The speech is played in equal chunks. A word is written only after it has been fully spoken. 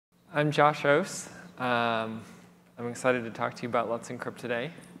I'm Josh Aas. I'm excited to talk to you about Let's Encrypt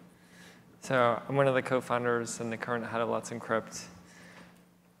today. So I'm one of the co-founders and the current head of Let's Encrypt.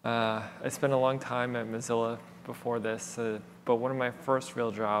 I spent a long time at Mozilla before this, but one of my first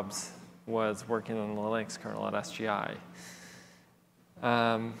real jobs was working on the Linux kernel at SGI.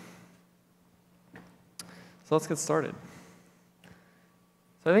 So let's get started.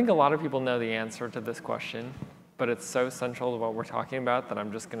 So I think a lot of people know the answer to this question, but it's so central to what we're talking about that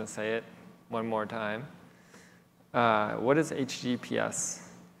I'm just going to say it one more time. What is HTTPS?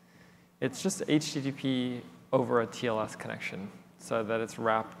 It's just HTTP over a TLS connection, so that it's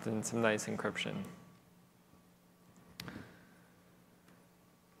wrapped in some nice encryption.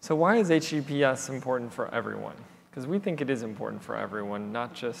 So why is HTTPS important for everyone? Because we think it is important for everyone,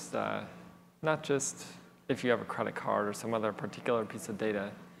 not just if you have a credit card or some other particular piece of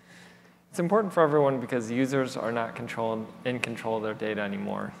data. It's important for everyone because users are not in control of their data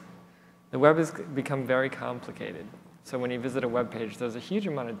anymore. The web has become very complicated. So when you visit a web page, there's a huge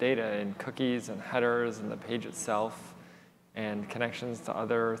amount of data in cookies and headers and the page itself and connections to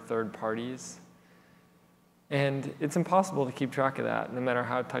other third parties. And it's impossible to keep track of that, no matter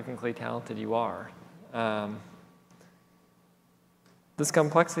how technically talented you are. This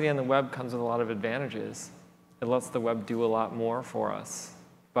complexity on the web comes with a lot of advantages. It lets the web do a lot more for us.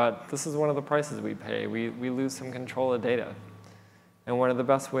 But this is one of the prices we pay. We lose some control of data. And one of the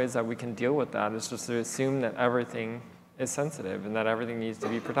best ways that we can deal with that is just to assume that everything is sensitive and that everything needs to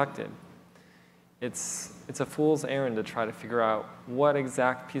be protected. It's a fool's errand to try to figure out what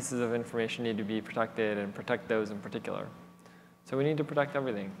exact pieces of information need to be protected and protect those in particular. So we need to protect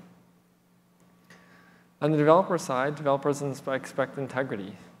everything. On the developer side, developers expect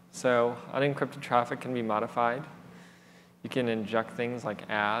integrity. So unencrypted traffic can be modified. You can inject things like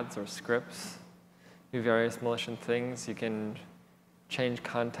ads or scripts, do various malicious things. You can change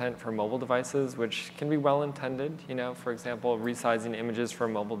content for mobile devices, which can be well-intended. For example, resizing images for a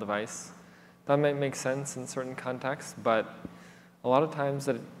mobile device. That might make sense in certain contexts, but a lot of times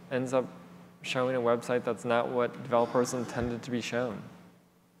it ends up showing a website that's not what developers intended to be shown.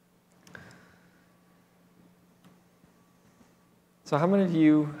 So how many of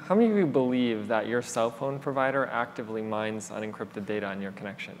you believe that your cell phone provider actively mines unencrypted data on your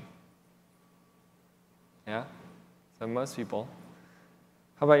connection? Yeah? So most people.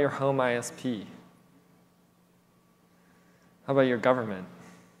 How about your home ISP? How about your government?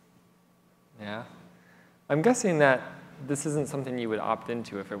 Yeah? I'm guessing that this isn't something you would opt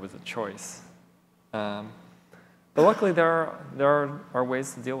into if it was a choice. But luckily, there are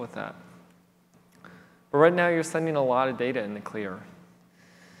ways to deal with that. But right now, you're sending a lot of data in the clear.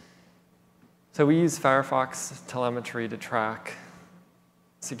 So we use Firefox telemetry to track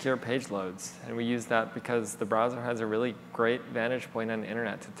secure page loads. And we use that because the browser has a really great vantage point on the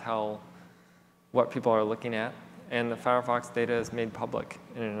internet to tell what people are looking at. And the Firefox data is made public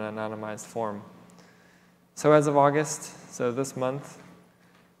in an anonymized form. So as of August, so this month,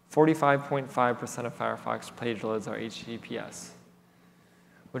 45.5% of Firefox page loads are HTTPS,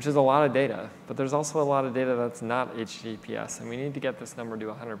 which is a lot of data. But there's also a lot of data that's not HTTPS. And we need to get this number to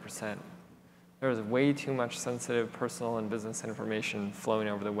 100%. There is way too much sensitive personal and business information flowing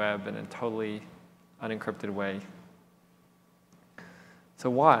over the web in a totally unencrypted way. So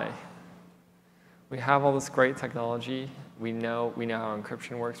why? We have all this great technology. We know how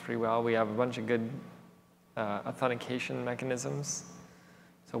encryption works pretty well. We have a bunch of good authentication mechanisms.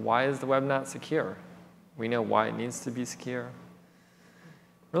 So why is the web not secure? We know why it needs to be secure.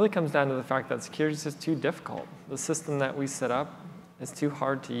 It really comes down to the fact that security is just too difficult. The system that we set up is too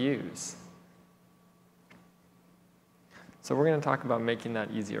hard to use. So we're going to talk about making that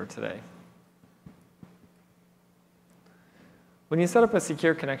easier today. When you set up a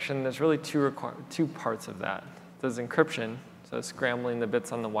secure connection, there's really two parts of that. There's encryption, so scrambling the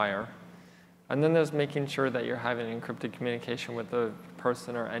bits on the wire. And then there's making sure that you're having encrypted communication with the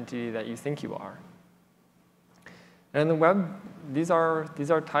person or entity that you think you are. And in the web, these are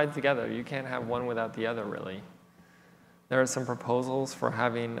tied together. You can't have one without the other, really. There are some proposals for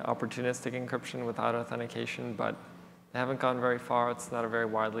having opportunistic encryption without authentication, but they haven't gone very far. It's not a very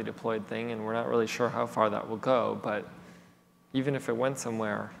widely deployed thing, and we're not really sure how far that will go. But even if it went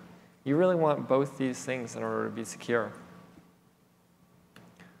somewhere, you really want both these things in order to be secure.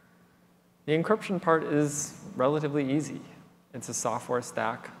 The encryption part is relatively easy. It's a software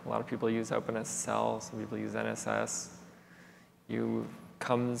stack. A lot of people use OpenSSL. Some people use NSS. It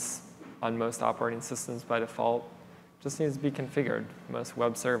comes on most operating systems by default. Just needs to be configured. Most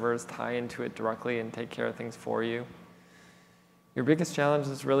web servers tie into it directly and take care of things for you. Your biggest challenge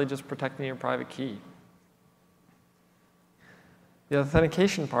is really just protecting your private key. The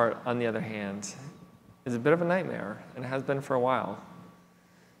authentication part, on the other hand, is a bit of a nightmare, and has been for a while.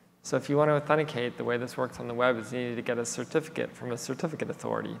 So if you want to authenticate, the way this works on the web is you need to get a certificate from a certificate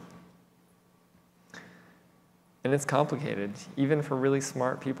authority. And it's complicated, even for really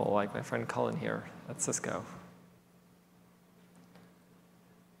smart people like my friend Cullen here at Cisco.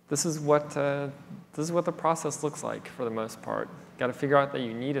 This is what the process looks like for the most part. You've got to figure out that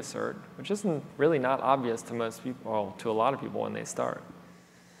you need a cert, which isn't really not obvious to most people, well, to a lot of people when they start.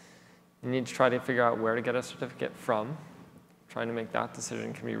 You need to try to figure out where to get a certificate from. Trying to make that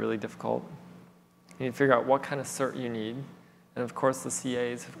decision can be really difficult. You need to figure out what kind of cert you need. And of course, the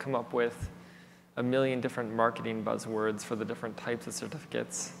CAs have come up with a million different marketing buzzwords for the different types of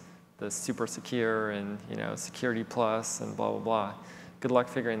certificates, the super secure and security plus and blah, blah, blah. Good luck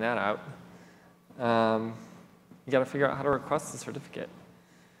figuring that out. You got to figure out how to request a certificate.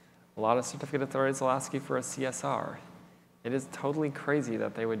 A lot of certificate authorities will ask you for a CSR. It is totally crazy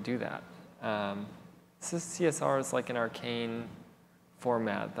that they would do that. CSR is like an arcane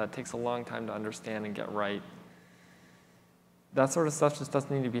format that takes a long time to understand and get right. That sort of stuff just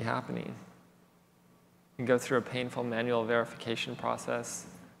doesn't need to be happening. You go through a painful manual verification process.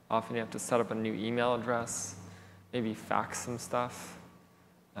 Often you have to set up a new email address, maybe fax some stuff.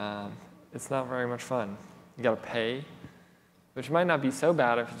 It's not very much fun. You got to pay, which might not be so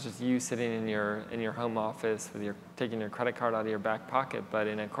bad if it's just you sitting in your home office with taking your credit card out of your back pocket. But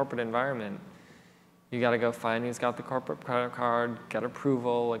in a corporate environment, you got to go find who's got the corporate credit card, get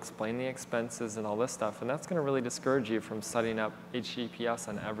approval, explain the expenses, and all this stuff. And that's going to really discourage you from setting up HTTPS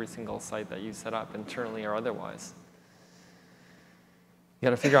on every single site that you set up, internally or otherwise. You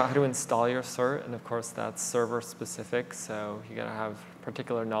got to figure out how to install your cert, and of course that's server specific, so you got to have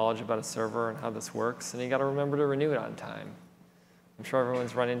particular knowledge about a server and how this works, and you got to remember to renew it on time. I'm sure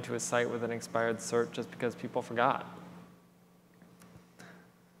everyone's run into a site with an expired cert just because people forgot.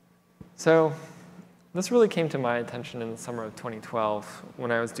 So this really came to my attention in the summer of 2012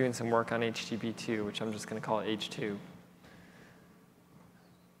 when I was doing some work on HTTP2, which I'm just going to call H2.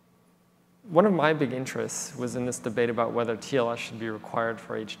 One of my big interests was in this debate about whether TLS should be required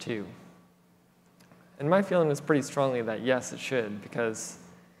for H2. And my feeling was pretty strongly that yes, it should, because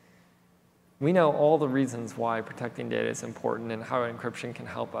we know all the reasons why protecting data is important and how encryption can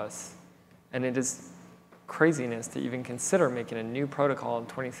help us. And it is craziness to even consider making a new protocol in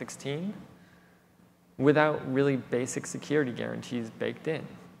 2016 without really basic security guarantees baked in.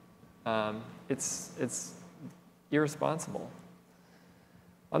 It's irresponsible.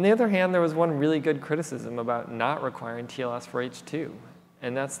 On the other hand, there was one really good criticism about not requiring TLS for H2,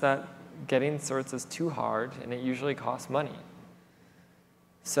 and that's that getting certs is too hard, and it usually costs money.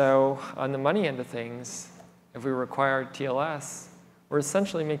 So on the money end of things, if we require TLS, we're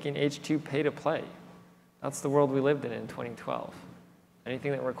essentially making H2 pay to play. That's the world we lived in 2012.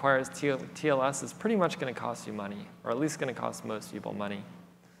 Anything that requires TLS is pretty much going to cost you money, or at least going to cost most people money.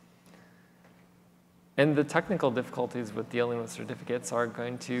 And the technical difficulties with dealing with certificates are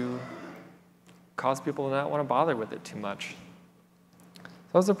going to cause people to not want to bother with it too much. So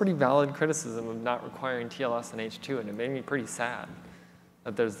that was a pretty valid criticism of not requiring TLS and H2, and it made me pretty sad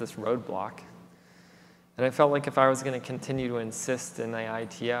that there's this roadblock. And I felt like if I was going to continue to insist in the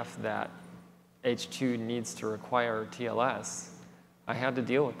IETF that H2 needs to require TLS, I had to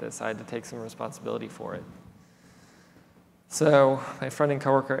deal with this. I had to take some responsibility for it. So my friend and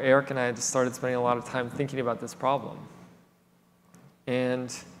coworker Eric and I just started spending a lot of time thinking about this problem.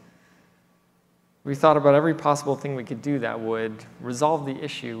 And we thought about every possible thing we could do that would resolve the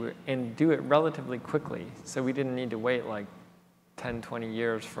issue and do it relatively quickly, so we didn't need to wait like 10, 20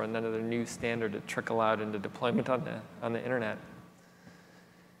 years for another new standard to trickle out into deployment on the internet.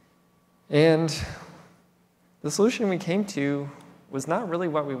 And the solution we came to was not really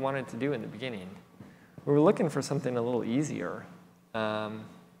what we wanted to do in the beginning. We were looking for something a little easier.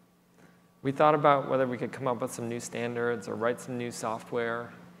 We thought about whether we could come up with some new standards or write some new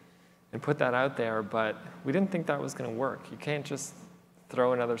software and put that out there, but we didn't think that was going to work. You can't just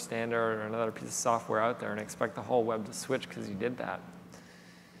throw another standard or another piece of software out there and expect the whole web to switch because you did that.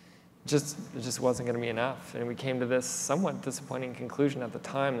 It just wasn't going to be enough. And we came to this somewhat disappointing conclusion at the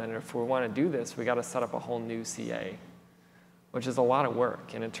time that if we want to do this, we got to set up a whole new CA, which is a lot of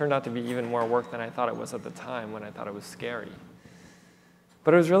work. And it turned out to be even more work than I thought it was at the time when I thought it was scary.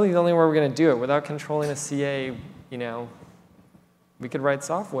 But it was really the only way we were going to do it. Without controlling a CA, we could write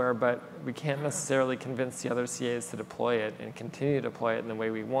software, but we can't necessarily convince the other CAs to deploy it and continue to deploy it in the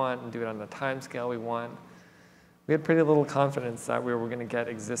way we want and do it on the time scale we want. We had pretty little confidence that we were going to get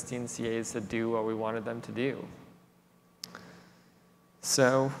existing CAs to do what we wanted them to do.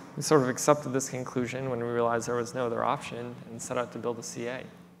 So we sort of accepted this conclusion when we realized there was no other option and set out to build a CA.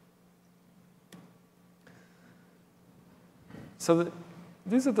 So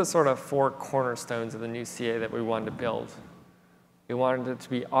these are the sort of 4 cornerstones of the new CA that we wanted to build. We wanted it to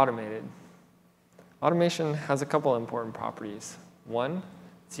be automated. Automation has a couple important properties. One,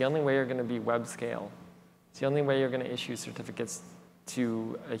 it's the only way you're going to be web scale. It's the only way you're going to issue certificates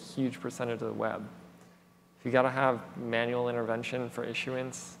to a huge percentage of the web. If you got to have manual intervention for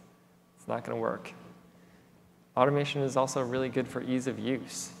issuance, it's not going to work. Automation is also really good for ease of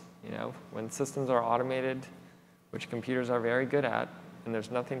use. When systems are automated, which computers are very good at, and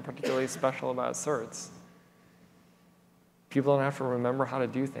there's nothing particularly special about certs, people don't have to remember how to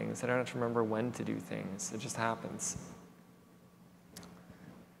do things. They don't have to remember when to do things. It just happens.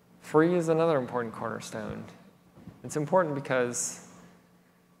 Free is another important cornerstone. It's important because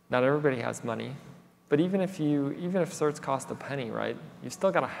not everybody has money. But even if certs cost a penny, right, you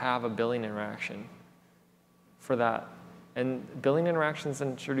still got to have a billing interaction for that. And billing interactions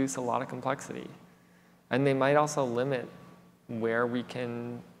introduce a lot of complexity. And they might also limit where we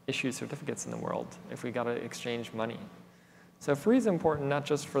can issue certificates in the world if we got to exchange money. So free is important not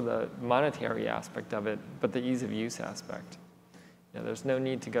just for the monetary aspect of it, but the ease of use aspect. There's no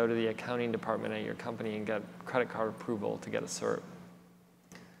need to go to the accounting department at your company and get credit card approval to get a cert.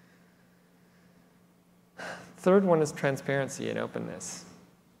 Third one is transparency and openness.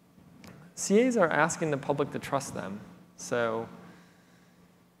 CAs are asking the public to trust them. So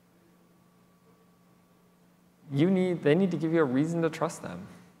they need to give you a reason to trust them.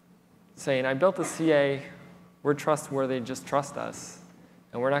 Saying, I built a CA, we're trustworthy, just trust us.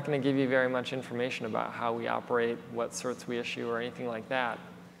 And we're not going to give you very much information about how we operate, what certs we issue, or anything like that.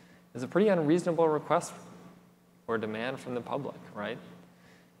 It's a pretty unreasonable request or demand from the public, right?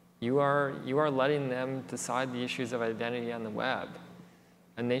 You are letting them decide the issues of identity on the web.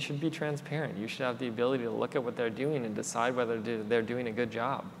 And they should be transparent. You should have the ability to look at what they're doing and decide whether they're doing a good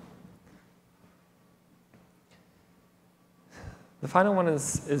job. The final one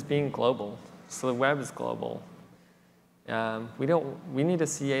is being global. So the web is global. We need a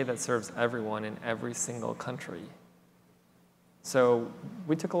CA that serves everyone in every single country. So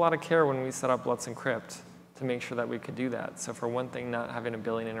we took a lot of care when we set up Let's Encrypt to make sure that we could do that. So for one thing, not having a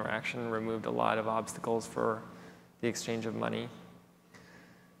billing interaction removed a lot of obstacles for the exchange of money.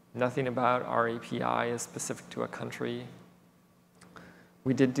 Nothing about our API is specific to a country.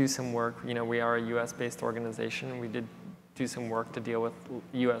 We did do some work. We are a US-based organization. We did do some work to deal with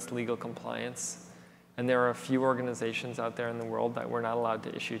US legal compliance. And there are a few organizations out there in the world that we're not allowed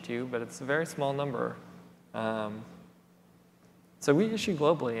to issue to, but it's a very small number. So we issue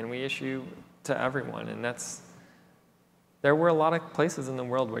globally, and we issue to everyone. And there were a lot of places in the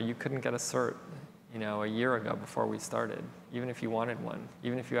world where you couldn't get a cert, a year ago before we started, even if you wanted one,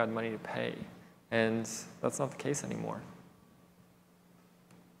 even if you had money to pay. And that's not the case anymore.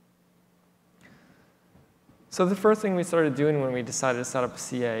 So the first thing we started doing when we decided to set up a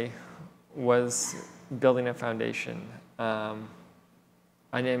CA was building a foundation. I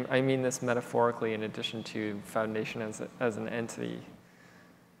mean this metaphorically in addition to foundation as an entity.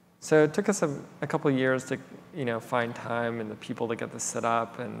 So it took us a couple of years to find time and the people to get this set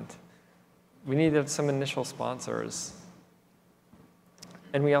up, and we needed some initial sponsors.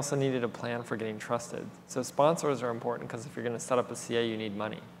 And we also needed a plan for getting trusted. So sponsors are important because if you're going to set up a CA, you need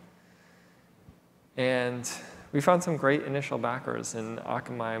money. And we found some great initial backers in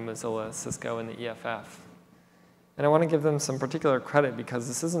Akamai, Mozilla, Cisco, and the EFF. And I want to give them some particular credit because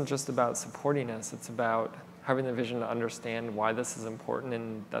this isn't just about supporting us. It's about having the vision to understand why this is important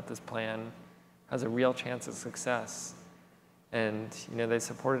and that this plan has a real chance of success. And they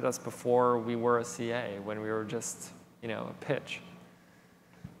supported us before we were a CA, when we were just a pitch.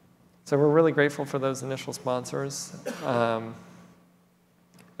 So we're really grateful for those initial sponsors. And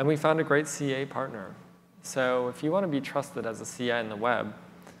we found a great CA partner. So if you want to be trusted as a CA in the web,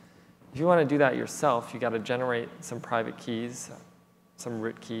 if you want to do that yourself, you got to generate some private keys, some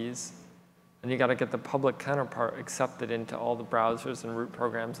root keys, and you got to get the public counterpart accepted into all the browsers and root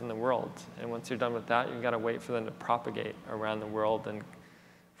programs in the world. And once you're done with that, you've got to wait for them to propagate around the world and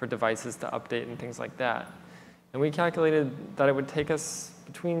for devices to update and things like that. And we calculated that it would take us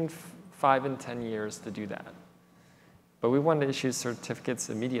between 5 and 10 years to do that. But we wanted to issue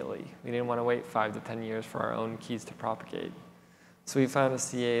certificates immediately. We didn't want to wait 5 to 10 years for our own keys to propagate. So we found a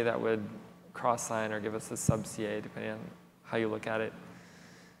CA that would cross-sign or give us a sub-CA, depending on how you look at it.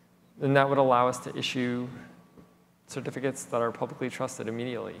 And that would allow us to issue certificates that are publicly trusted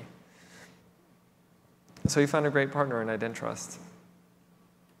immediately. So we found a great partner in IdenTrust.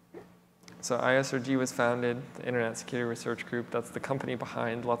 So ISRG was founded, the Internet Security Research Group. That's the company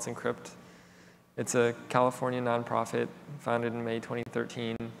behind Let's Encrypt. It's a California nonprofit founded in May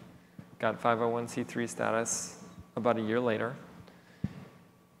 2013, got 501c3 status about a year later.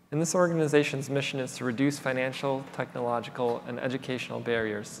 And this organization's mission is to reduce financial, technological, and educational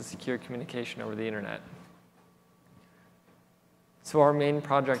barriers to secure communication over the internet. So our main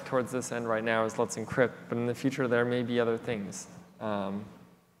project towards this end right now is Let's Encrypt, but in the future there may be other things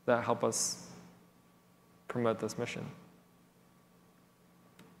that help us promote this mission.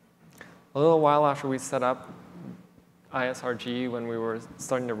 A little while after we set up ISRG, when we were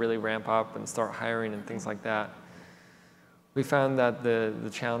starting to really ramp up and start hiring and things like that, we found that the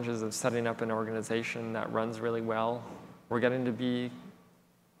challenges of setting up an organization that runs really well were getting to be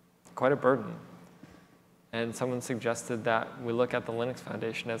quite a burden. And someone suggested that we look at the Linux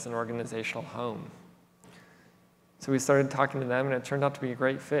Foundation as an organizational home. So we started talking to them, and it turned out to be a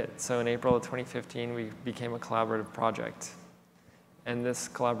great fit. So in April of 2015, we became a collaborative project. And this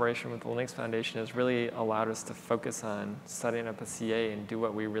collaboration with the Linux Foundation has really allowed us to focus on setting up a CA and do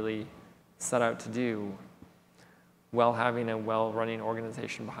what we really set out to do, while having a well-running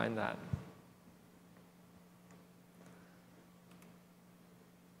organization behind that.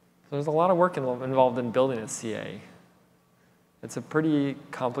 So there's a lot of work involved in building a CA. It's a pretty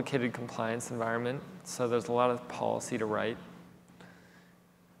complicated compliance environment, so there's a lot of policy to write.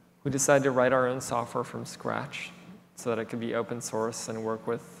 We decided to write our own software from scratch so that it could be open source and work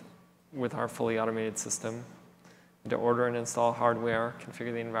with our fully automated system. To order and install hardware,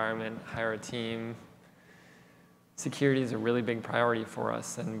 configure the environment, hire a team. Security is a really big priority for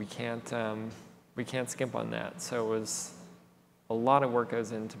us, and we can't skimp on that. So it was a lot of work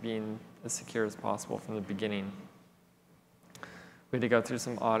goes into being as secure as possible from the beginning. We had to go through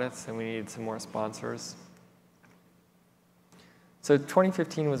some audits, and we needed some more sponsors. So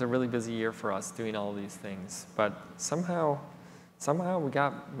 2015 was a really busy year for us doing all of these things, but somehow we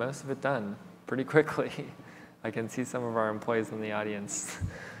got most of it done pretty quickly. I can see some of our employees in the audience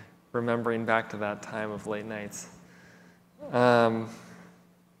remembering back to that time of late nights. So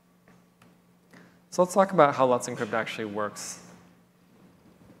let's talk about how Let's Encrypt actually works.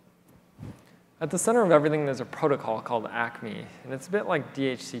 At the center of everything, there's a protocol called ACME, and it's a bit like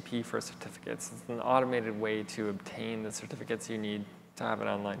DHCP for certificates. It's an automated way to obtain the certificates you need to have an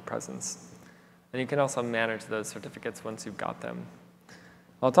online presence. And you can also manage those certificates once you've got them.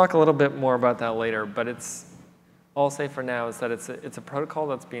 I'll talk a little bit more about that later, but all I'll say for now is that it's a protocol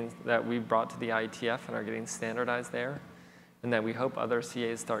that we've brought to the IETF and are getting standardized there, and that we hope other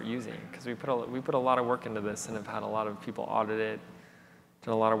CAs start using, because we put a lot of work into this and have had a lot of people audit it,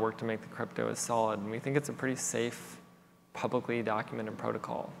 done a lot of work to make the crypto as solid, and we think it's a pretty safe, publicly documented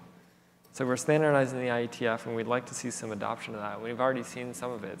protocol. So we're standardizing the IETF, and we'd like to see some adoption of that. We've already seen some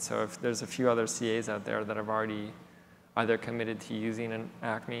of it, so if there's a few other CAs out there that have already either committed to using an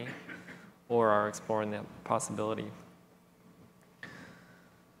ACME or are exploring that possibility.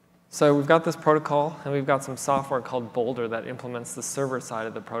 So we've got this protocol, and we've got some software called Boulder that implements the server side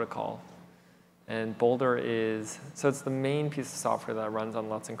of the protocol. And Boulder it's the main piece of software that runs on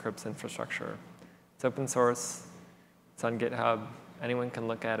Let's Encrypt's infrastructure. It's open source. It's on GitHub. Anyone can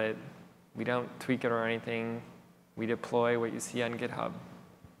look at it. We don't tweak it or anything. We deploy what you see on GitHub.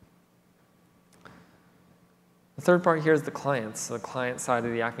 The third part here is the clients, so the client side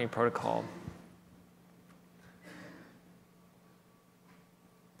of the ACME protocol.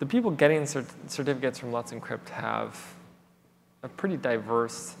 The people getting certificates from Let's Encrypt have a pretty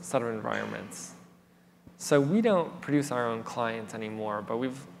diverse set of environments. So we don't produce our own clients anymore, but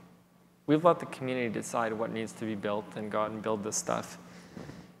we've let the community decide what needs to be built and go out and build this stuff.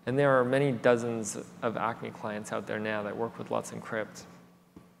 And there are many dozens of ACME clients out there now that work with Let's Encrypt.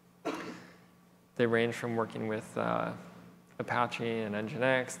 They range from working with Apache and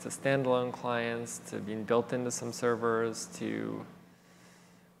Nginx to standalone clients to being built into some servers to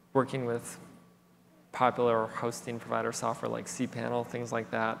working with popular hosting provider software like cPanel, things like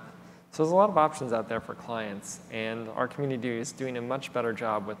that. So there's a lot of options out there for clients, and our community is doing a much better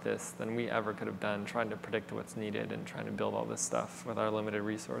job with this than we ever could have done, trying to predict what's needed and trying to build all this stuff with our limited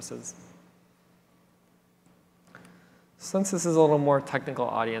resources. Since this is a little more technical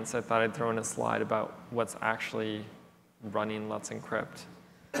audience, I thought I'd throw in a slide about what's actually running Let's Encrypt.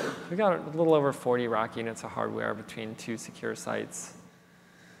 We got a little over 40 rack units of hardware between 2 secure sites.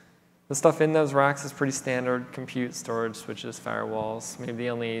 The stuff in those racks is pretty standard: compute, storage, switches, firewalls. Maybe the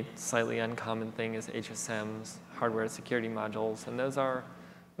only slightly uncommon thing is HSMs, hardware security modules, and those are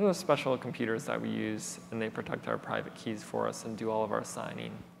special computers that we use, and they protect our private keys for us and do all of our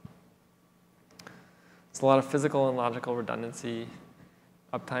signing. It's a lot of physical and logical redundancy.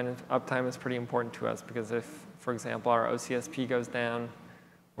 Uptime is pretty important to us because if, for example, our OCSP goes down,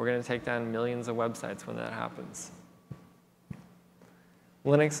 we're going to take down millions of websites when that happens.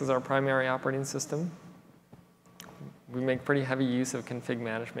 Linux is our primary operating system. We make pretty heavy use of config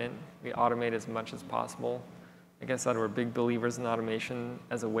management. We automate as much as possible. Like I said, we're big believers in automation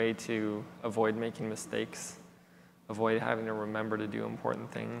as a way to avoid making mistakes, avoid having to remember to do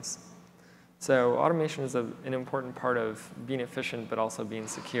important things. So automation is an important part of being efficient, but also being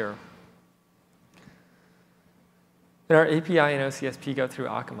secure. And our API and OCSP go through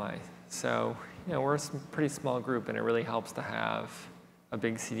Akamai. So we're a pretty small group, and it really helps to have a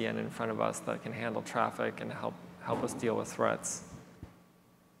big CDN in front of us that can handle traffic and help us deal with threats.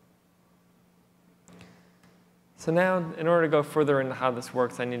 So now, in order to go further into how this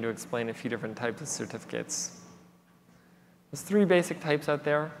works, I need to explain a few different types of certificates. There's 3 basic types out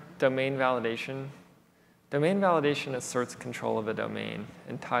there. Domain validation. Domain validation asserts control of a domain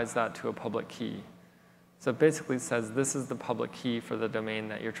and ties that to a public key. So it basically says this is the public key for the domain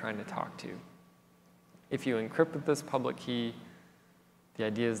that you're trying to talk to. If you encrypt with this public key, the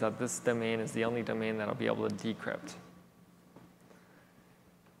idea is that this domain is the only domain that will be able to decrypt.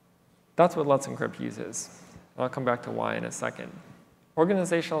 That's what Let's Encrypt uses. I'll come back to why in a second.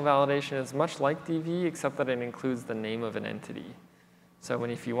 Organizational validation is much like DV, except that it includes the name of an entity. So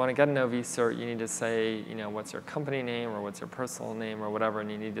if you want to get an OV cert, you need to say, what's your company name or what's your personal name or whatever,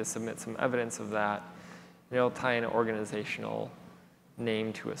 and you need to submit some evidence of that. And it'll tie an organizational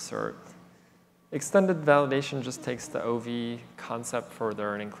name to a cert. Extended validation just takes the OV concept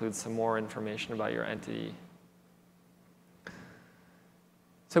further and includes some more information about your entity.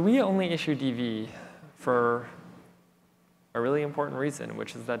 So we only issue DV for a really important reason,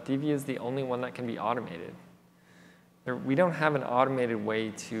 which is that DV is the only one that can be automated. We don't have an automated way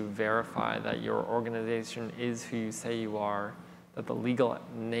to verify that your organization is who you say you are, that the legal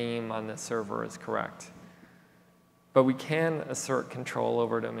name on the server is correct. But we can assert control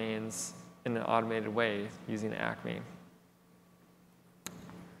over domains in an automated way using Acme.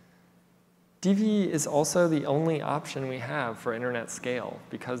 DV is also the only option we have for internet scale.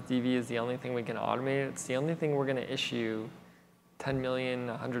 Because DV is the only thing we can automate, it's the only thing we're going to issue 10 million,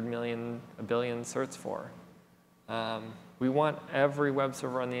 100 million, a billion certs for. We want every web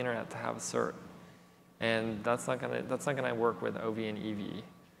server on the internet to have a cert. And that's not going to work with OV and EV.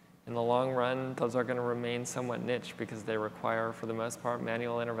 In the long run, those are going to remain somewhat niche because they require, for the most part,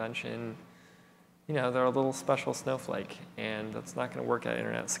 manual intervention. They're a little special snowflake, and that's not going to work at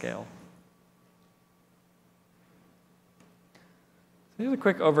internet scale. So here's a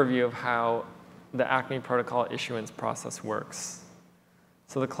quick overview of how the Acme protocol issuance process works.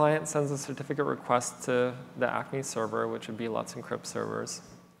 So the client sends a certificate request to the Acme server, which would be Let's Encrypt servers.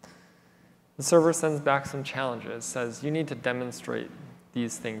 The server sends back some challenges, says you need to demonstrate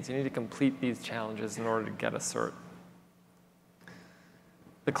these things. You need to complete these challenges in order to get a cert.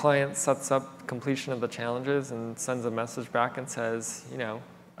 The client sets up completion of the challenges and sends a message back and says,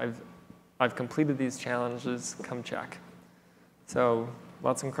 I've completed these challenges, come check. So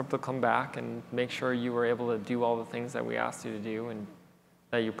Let's Encrypt will come back and make sure you were able to do all the things that we asked you to do and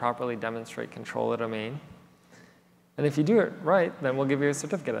that you properly demonstrate control of the domain. And if you do it right, then we'll give you a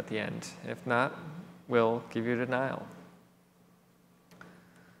certificate at the end. If not, we'll give you a denial.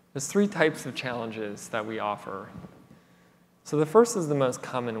 There's 3 types of challenges that we offer. So the first is the most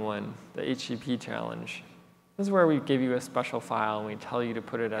common one, the HTTP challenge. This is where we give you a special file and we tell you to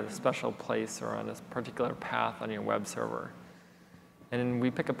put it at a special place or on a particular path on your web server. And we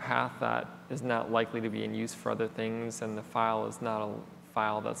pick a path that is not likely to be in use for other things, and the file is not a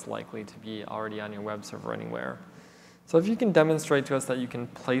file that's likely to be already on your web server anywhere. So if you can demonstrate to us that you can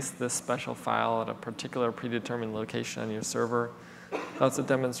place this special file at a particular predetermined location on your server, that's a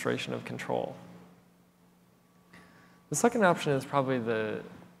demonstration of control. The second option is probably the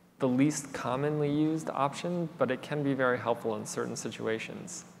least commonly used option, but it can be very helpful in certain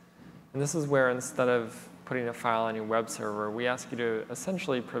situations. And this is where instead of putting a file on your web server, we ask you to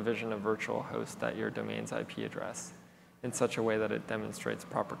essentially provision a virtual host at your domain's IP address in such a way that it demonstrates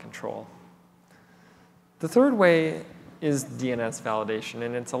proper control. The third way is DNS validation,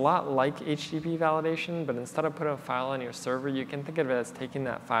 and it's a lot like HTTP validation, but instead of putting a file on your server, you can think of it as taking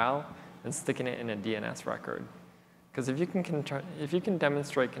that file and sticking it in a DNS record. Because if you can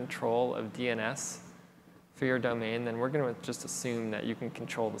demonstrate control of DNS for your domain, then we're going to just assume that you can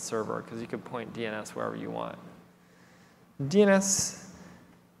control the server, because you could point DNS wherever you want. DNS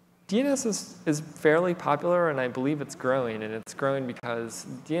is fairly popular, and I believe it's growing. And it's growing because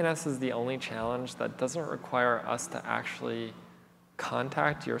DNS is the only challenge that doesn't require us to actually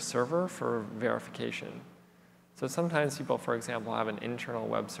contact your server for verification. So sometimes people, for example, have an internal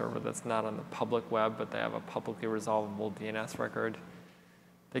web server that's not on the public web, but they have a publicly resolvable DNS record.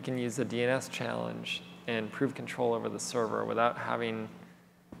 They can use the DNS challenge and prove control over the server without having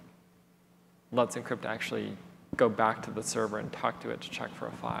Let's Encrypt actually go back to the server and talk to it to check for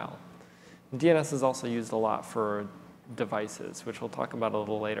a file. And DNS is also used a lot for devices, which we'll talk about a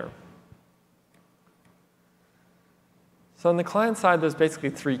little later. So on the client side, there's basically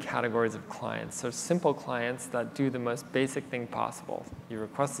 3 categories of clients. There's simple clients that do the most basic thing possible. You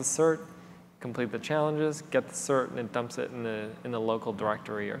request the cert, complete the challenges, get the cert, and it dumps it in the local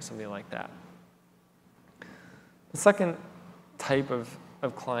directory or something like that. The second type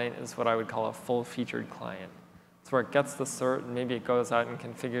of client is what I would call a full-featured client. It's where it gets the cert, and maybe it goes out and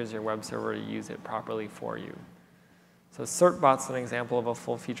configures your web server to use it properly for you. So CertBot's an example of a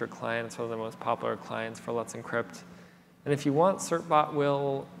full-featured client. It's one of the most popular clients for Let's Encrypt. And if you want, CertBot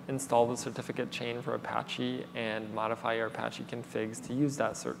will install the certificate chain for Apache and modify your Apache configs to use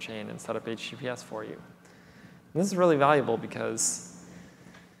that cert chain and set up HTTPS for you. And this is really valuable because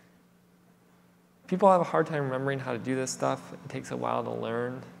people have a hard time remembering how to do this stuff. It takes a while to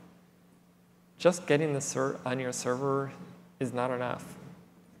learn. Just getting the cert on your server is not enough.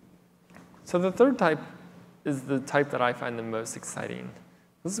 So the third type is the type that I find the most exciting.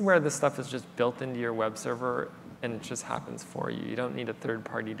 This is where this stuff is just built into your web server and it just happens for you. You don't need a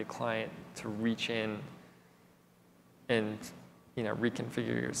third-party client to reach in and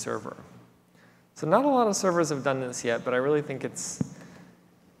reconfigure your server. So not a lot of servers have done this yet, but I really think it's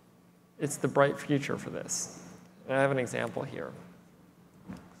the bright future for this. And I have an example here.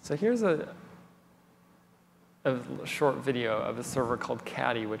 So here's a short video of a server called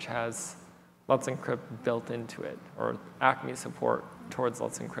Caddy, which has Let's Encrypt built into it, or Acme support towards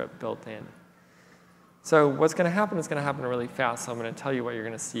Let's Encrypt built in. So what's going to happen is going to happen really fast, so I'm going to tell you what you're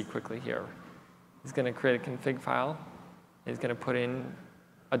going to see quickly here. He's going to create a config file. He's going to put in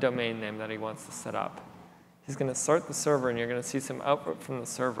a domain name that he wants to set up. He's going to start the server, and you're going to see some output from the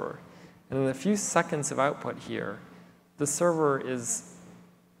server. And in a few seconds of output here, the server is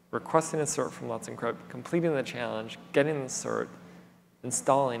requesting a cert from Let's Encrypt, completing the challenge, getting the cert,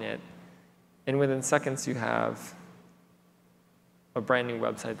 installing it, and within seconds you have a brand new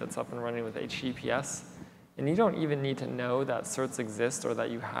website that's up and running with HTTPS. And you don't even need to know that certs exist or that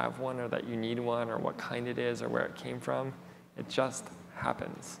you have one or that you need one or what kind it is or where it came from. It just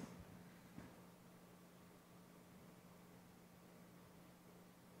happens.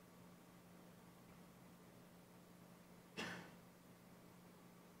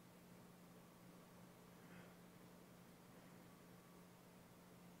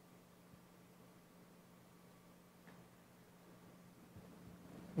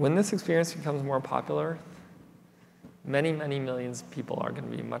 When this experience becomes more popular, many, many millions of people are going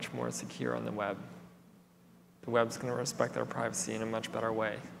to be much more secure on the web. The web's going to respect their privacy in a much better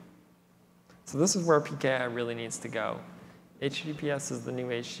way. So this is where PKI really needs to go. HTTPS is the new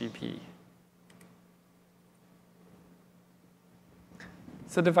HTTP.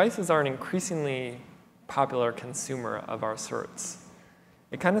 So devices are an increasingly popular consumer of our certs.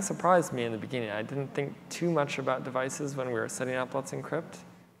 It kind of surprised me in the beginning. I didn't think too much about devices when we were setting up Let's Encrypt,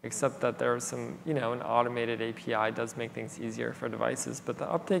 except that there's some, an automated API does make things easier for devices, but the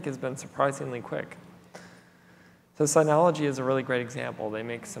uptake has been surprisingly quick. So Synology is a really great example. They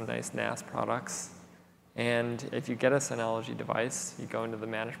make some nice NAS products, and if you get a Synology device, you go into the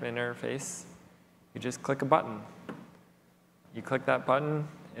management interface, you just click a button. You click that button,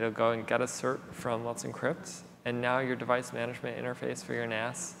 it'll go and get a cert from Let's Encrypt, and now your device management interface for your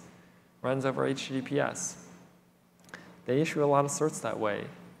NAS runs over HTTPS. They issue a lot of certs that way.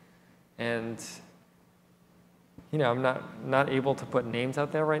 And I'm not able to put names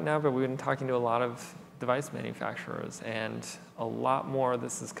out there right now, but we've been talking to a lot of device manufacturers, and a lot more of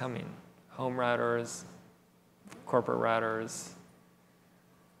this is coming. Home routers, corporate routers.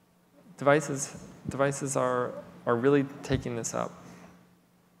 Devices are really taking this up.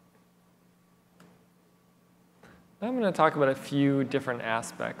 Now I'm going to talk about a few different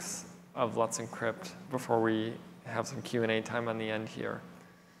aspects of Let's Encrypt before we have some Q&A time on the end here.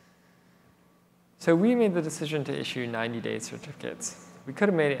 So we made the decision to issue 90-day certificates. We could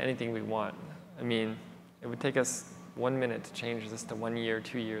have made it anything we want. I mean, it would take us 1 minute to change this to 1 year,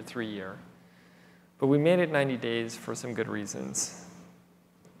 2 year, 3 year. But we made it 90 days for some good reasons.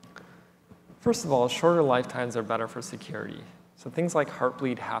 First of all, shorter lifetimes are better for security. So things like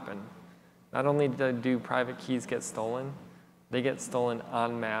Heartbleed happen. Not only do private keys get stolen, they get stolen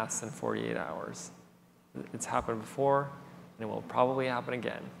en masse in 48 hours. It's happened before, and it will probably happen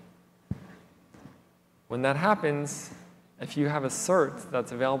again. When that happens, if you have a cert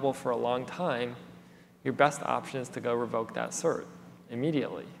that's available for a long time, your best option is to go revoke that cert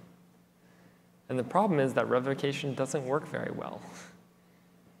immediately. And the problem is that revocation doesn't work very well.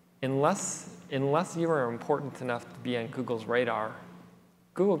 Unless you are important enough to be on Google's radar,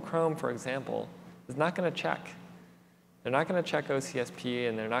 Google Chrome, for example, is not going to check. They're not going to check OCSP,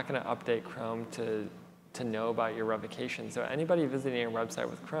 and they're not going to update Chrome to know about your revocation. So anybody visiting your website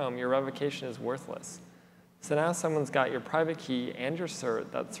with Chrome, your revocation is worthless. So now someone's got your private key and your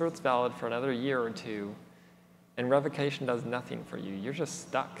cert. That cert's valid for another year or two, and revocation does nothing for you. You're just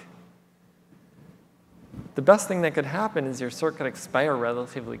stuck. The best thing that could happen is your cert could expire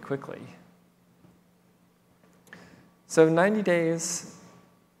relatively quickly. So 90 days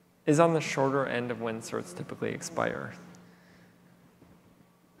is on the shorter end of when certs typically expire.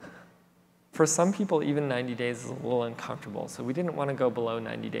 For some people, even 90 days is a little uncomfortable, so we didn't want to go below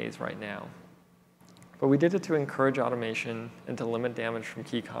 90 days right now. But we did it to encourage automation and to limit damage from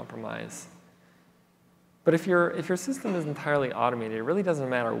key compromise. But if your system is entirely automated, it really doesn't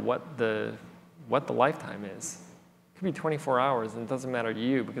matter what the lifetime is. It could be 24 hours, and it doesn't matter to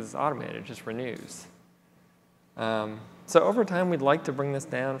you because it's automated. It just renews. So over time, we'd like to bring this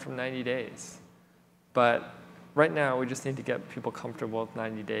down from 90 days. But right now, we just need to get people comfortable with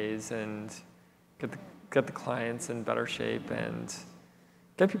 90 days and get the clients in better shape and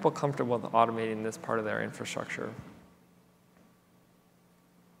get people comfortable with automating this part of their infrastructure.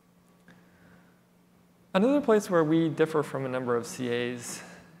 Another place where we differ from a number of CAs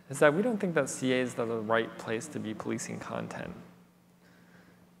is that we don't think that CAs are the right place to be policing content.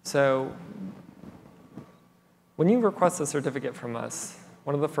 So when you request a certificate from us,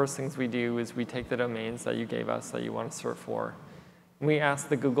 one of the first things we do is we take the domains that you gave us that you want to cert for, and we ask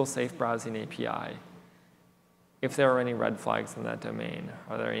the Google Safe Browsing API if there are any red flags in that domain.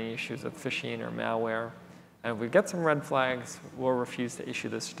 Are there any issues with phishing or malware? And if we get some red flags, we'll refuse to issue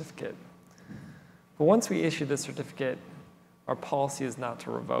the certificate. But once we issue the certificate, our policy is not to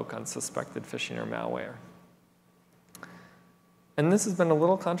revoke on suspected phishing or malware. And this has been a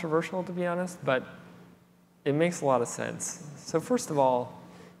little controversial, to be honest, but it makes a lot of sense. So first of all,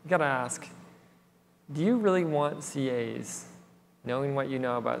 you got to ask, do you really want CAs, knowing what you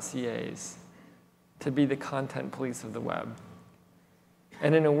know about CAs, to be the content police of the web?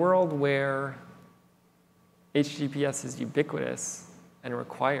 And in a world where HTTPS is ubiquitous and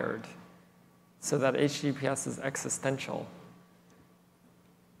required, so that HTTPS is existential,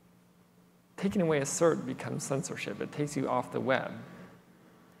 taking away a cert becomes censorship. It takes you off the web.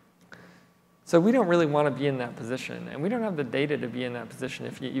 So we don't really want to be in that position, and we don't have the data to be in that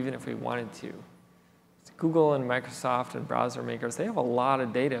position even if we wanted to. Google and Microsoft and browser makers, they have a lot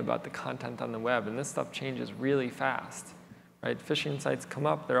of data about the content on the web, and this stuff changes really fast. Right? Phishing sites come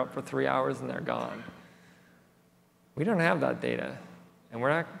up, they're up for 3 hours, and they're gone. We don't have that data, and we're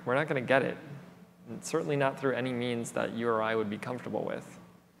not going to get it, and certainly not through any means that you or I would be comfortable with.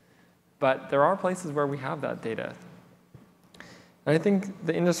 But there are places where we have that data. And I think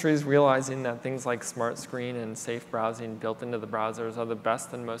the industry is realizing that things like Smart Screen and safe browsing built into the browsers are the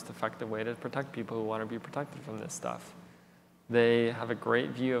best and most effective way to protect people who want to be protected from this stuff. They have a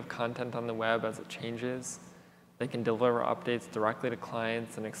great view of content on the web as it changes. They can deliver updates directly to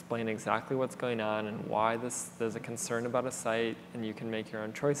clients and explain exactly what's going on and why there's a concern about a site, and you can make your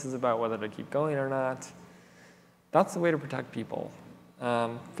own choices about whether to keep going or not. That's the way to protect people.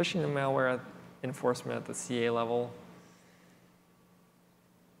 Phishing and malware enforcement at the CA level,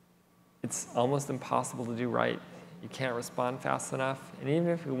 it's almost impossible to do right. You can't respond fast enough. And even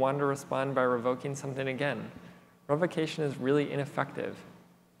if you want to respond by revoking something again, revocation is really ineffective.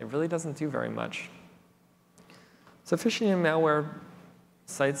 It really doesn't do very much. So phishing and malware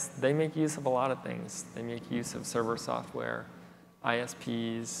sites, they make use of a lot of things. They make use of server software,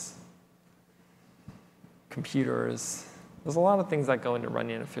 ISPs, computers. There's a lot of things that go into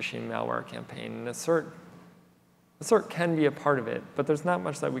running a phishing malware campaign. And a cert can be a part of it, but there's not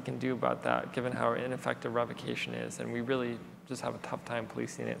much that we can do about that given how ineffective revocation is, and we really just have a tough time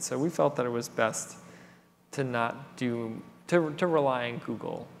policing it. So we felt that it was best to rely on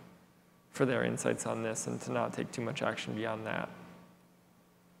Google for their insights on this and to not take too much action beyond that.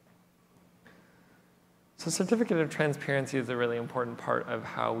 So certificate of transparency is a really important part of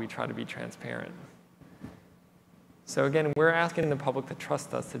how we try to be transparent. So again, we're asking the public to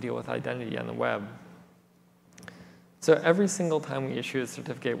trust us to deal with identity on the web. So every single time we issue a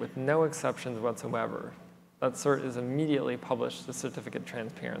certificate with no exceptions whatsoever, that cert is immediately published to certificate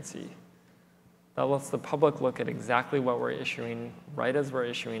transparency. That lets the public look at exactly what we're issuing right as we're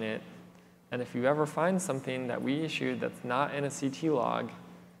issuing it. And if you ever find something that we issued that's not in a CT log,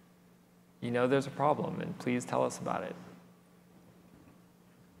 you know there's a problem, and please tell us about it.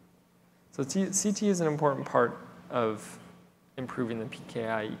 So CT is an important part of improving the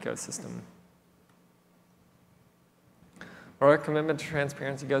PKI ecosystem. Our commitment to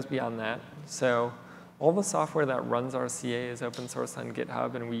transparency goes beyond that. So all the software that runs our CA is open source on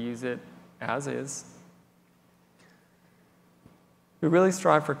GitHub, and we use it as is. We really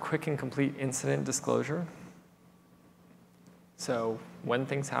strive for quick and complete incident disclosure. So when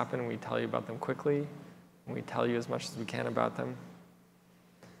things happen, we tell you about them quickly, and we tell you as much as we can about them.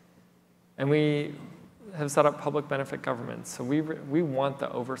 And we have set up public benefit governance. So we want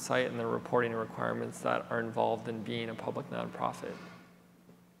the oversight and the reporting requirements that are involved in being a public nonprofit.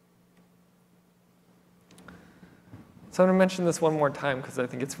 So I'm going to mention this one more time because I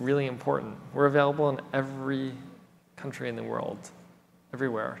think it's really important. We're available in every country in the world,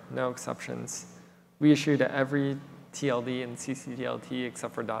 everywhere, no exceptions. We issue to every TLD and ccTLT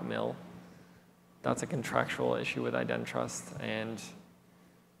except for .mil. That's a contractual issue with IdenTrust, and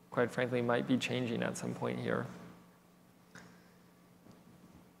quite frankly, might be changing at some point here.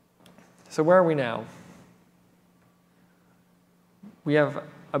 So where are we now? We have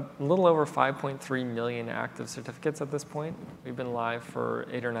a little over 5.3 million active certificates at this point. We've been live for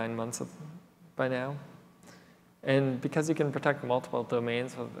 8 or 9 months by now. And because you can protect multiple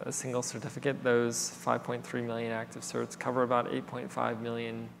domains with a single certificate, those 5.3 million active certs cover about 8.5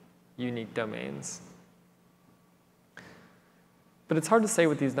 million unique domains. But it's hard to say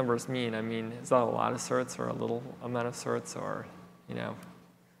what these numbers mean. I mean, is that a lot of certs or a little amount of certs, or, you know?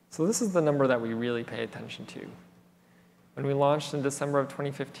 So this is the number that we really pay attention to. When we launched in December of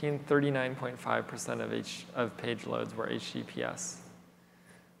 2015, 39.5% of page loads were HTTPS.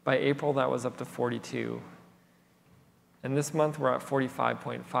 By April, that was up to 42. And this month, we're at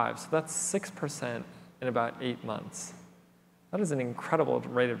 45.5. So that's 6% in about 8 months. That is an incredible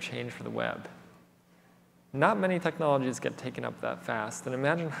rate of change for the web. Not many technologies get taken up that fast. And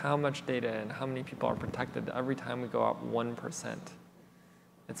imagine how much data and how many people are protected every time we go up 1%.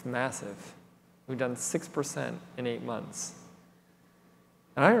 It's massive. We've done 6% in 8 months.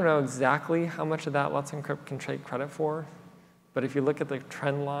 And I don't know exactly how much of that Let's Encrypt can take credit for, but if you look at the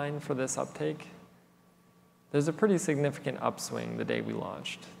trend line for this uptake, there's a pretty significant upswing the day we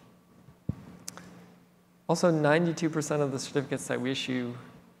launched. Also, 92% of the certificates that we issue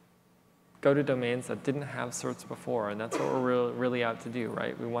go to domains that didn't have certs before, and that's what we're really out to do,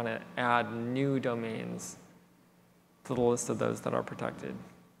 right? We want to add new domains to the list of those that are protected.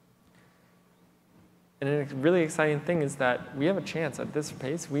 And a really exciting thing is that we have a chance at this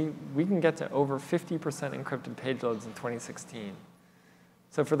pace. We can get to over 50% encrypted page loads in 2016.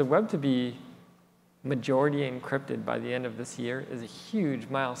 So for the web to be majority encrypted by the end of this year is a huge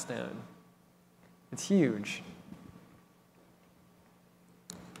milestone. It's huge.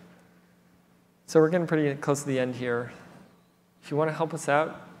 So we're getting pretty close to the end here. If you want to help us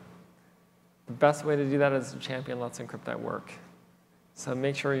out, the best way to do that is to champion Let's Encrypt at work. So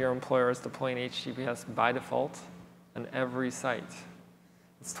make sure your employer is deploying HTTPS by default on every site.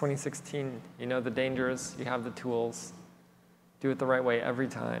 It's 2016. You know the dangers. You have the tools. Do it the right way every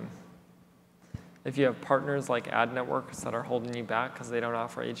time. If you have partners like ad networks that are holding you back because they don't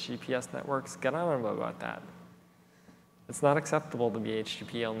offer HTTPS networks, get on them about that. It's not acceptable to be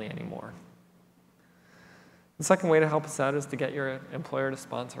HTTP only anymore. The second way to help us out is to get your employer to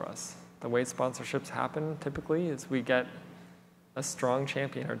sponsor us. The way sponsorships happen typically is we get a strong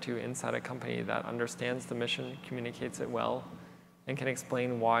champion or two inside a company that understands the mission, communicates it well, and can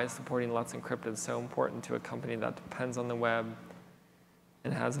explain why supporting Let's Encrypt is so important to a company that depends on the web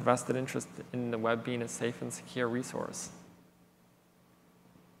and has a vested interest in the web being a safe and secure resource.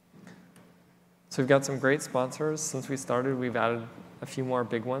 So we've got some great sponsors. Since we started, we've added a few more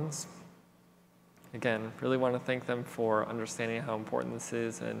big ones. Again, really want to thank them for understanding how important this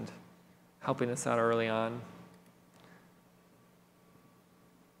is and helping us out early on.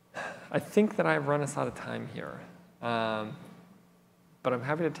 I think that I've run us out of time here. But I'm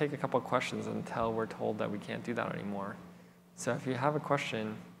happy to take a couple of questions until we're told that we can't do that anymore. So if you have a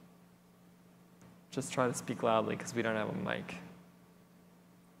question, just try to speak loudly because we don't have a mic.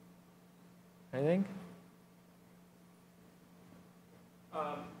 Anything?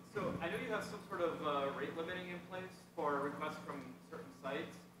 So I know you have some sort of rate limiting in place for requests from certain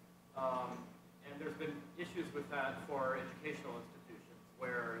sites. And there's been issues with that for educational institutions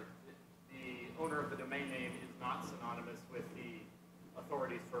where the owner of the domain name is not synonymous with the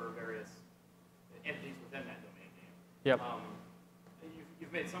authorities for various entities within that domain name. Yep.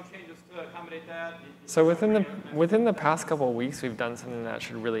 You've made some changes to accommodate that? So within the past couple of weeks, we've done something that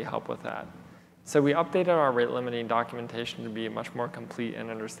should really help with that. So we updated our rate limiting documentation to be much more complete and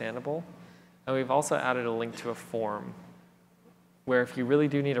understandable. And we've also added a link to a form where if you really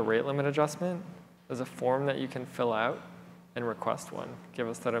do need a rate limit adjustment, there's a form that you can fill out and request one. Give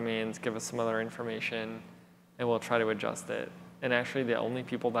us the domains, give us some other information, and we'll try to adjust it. And actually, the only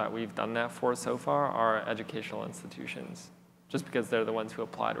people that we've done that for so far are educational institutions, just because they're the ones who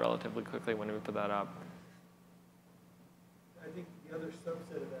applied relatively quickly when we put that up. I think the other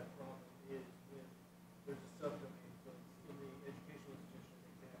subset of that problem is when there's a subdomain. So in the educational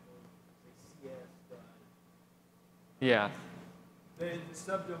institution example, say CS. Yeah. The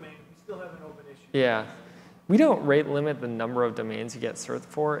subdomain, we still have an open issue. Yeah. We don't rate limit the number of domains you get searched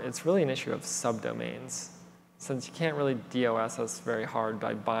for. It's really an issue of subdomains, since you can't really DOS us very hard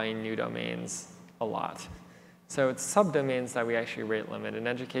by buying new domains a lot. So it's subdomains that we actually rate limit, and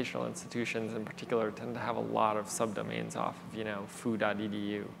educational institutions in particular tend to have a lot of subdomains off of,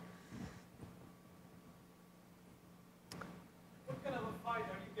 foo.edu. What kind of a fight are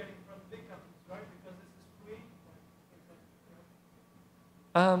you getting from big companies, right? Because this is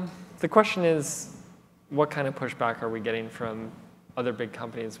free? The question is, what kind of pushback are we getting from other big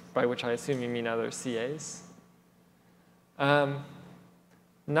companies, by which I assume you mean other CAs?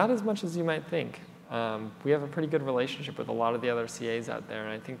 Not as much as you might think. We have a pretty good relationship with a lot of the other CAs out there,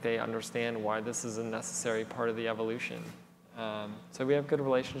 and I think they understand why this is a necessary part of the evolution. So we have good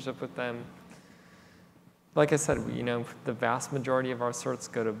relationship with them. Like I said, the vast majority of our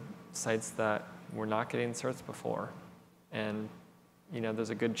certs go to sites that were not getting certs before. And there's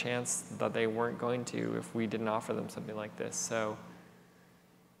a good chance that they weren't going to if we didn't offer them something like this. So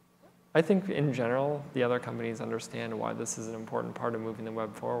I think in general, the other companies understand why this is an important part of moving the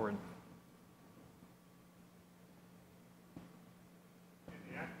web forward. In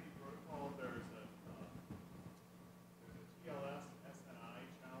the Acme protocol, there's a TLS SNI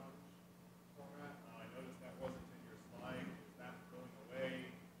challenge format. I noticed that wasn't in your slide. Is that going away?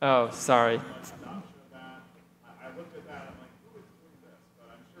 Oh, sorry. Adoption of that. I looked at that. I'm like, who is doing this? But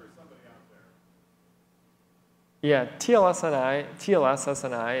I'm sure somebody out there. Yeah,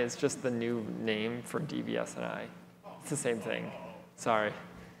 TLS-SNI is just the new name for DB-SNI. It's the same thing. Sorry.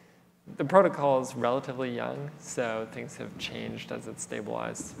 The protocol is relatively young, so things have changed as it's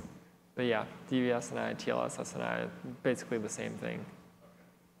stabilized. But yeah, DB-SNI, TLS-SNI, basically the same thing.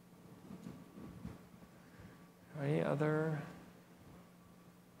 Any other?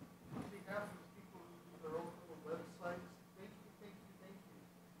 On behalf of people who use their own little websites, thank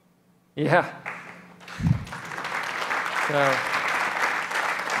you. Yeah. So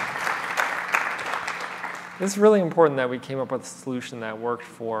it's really important that we came up with a solution that worked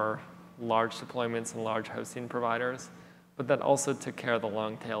for large deployments and large hosting providers, but that also took care of the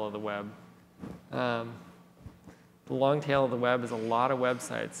long tail of the web. The long tail of the web is a lot of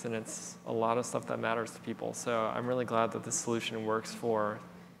websites, and it's a lot of stuff that matters to people. So I'm really glad that this solution works for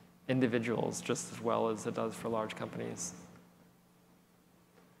individuals just as well as it does for large companies.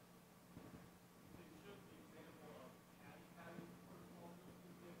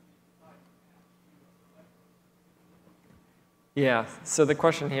 Yeah, so the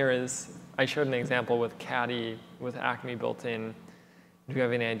question here is, I showed an example with Caddy with Acme built in. Do you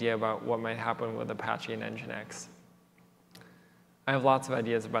have any idea about what might happen with Apache and Nginx? I have lots of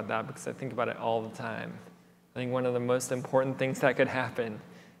ideas about that because I think about it all the time. I think one of the most important things that could happen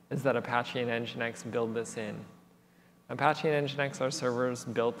is that Apache and Nginx build this in. Apache and Nginx are servers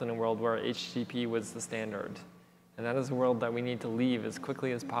built in a world where HTTP was the standard. And that is a world that we need to leave as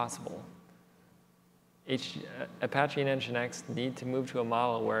quickly as possible. Apache and Nginx need to move to a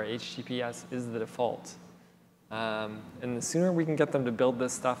model where HTTPS is the default. And the sooner we can get them to build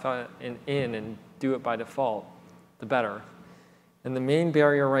this stuff in and do it by default, the better. And the main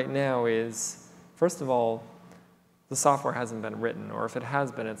barrier right now is, first of all, the software hasn't been written, or if it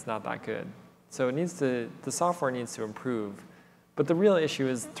has been, it's not that good. So the software needs to improve. But the real issue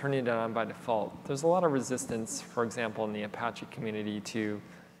is turning it on by default. There's a lot of resistance, for example, in the Apache community to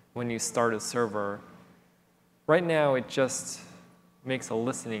when you start a server. Right now, it just makes a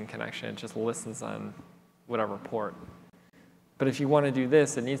listening connection. It just listens on whatever port. But if you want to do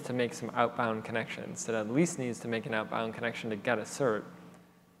this, it needs to make some outbound connections. It at least needs to make an outbound connection to get a cert.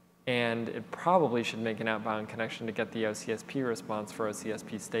 And it probably should make an outbound connection to get the OCSP response for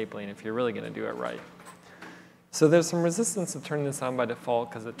OCSP stapling if you're really going to do it right. So there's some resistance to turning this on by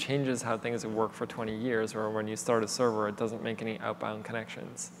default because it changes how things have worked for 20 years, or when you start a server, it doesn't make any outbound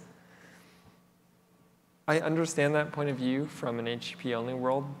connections. I understand that point of view from an HTTP-only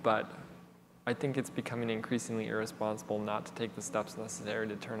world, but I think it's becoming increasingly irresponsible not to take the steps necessary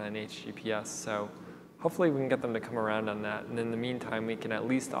to turn on HTTPS. So hopefully we can get them to come around on that. And in the meantime, we can at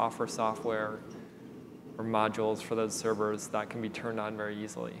least offer software or modules for those servers that can be turned on very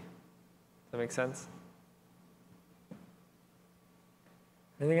easily. Does that make sense?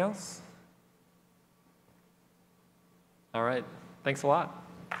 Anything else? All right. Thanks a lot.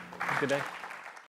 Have a good day.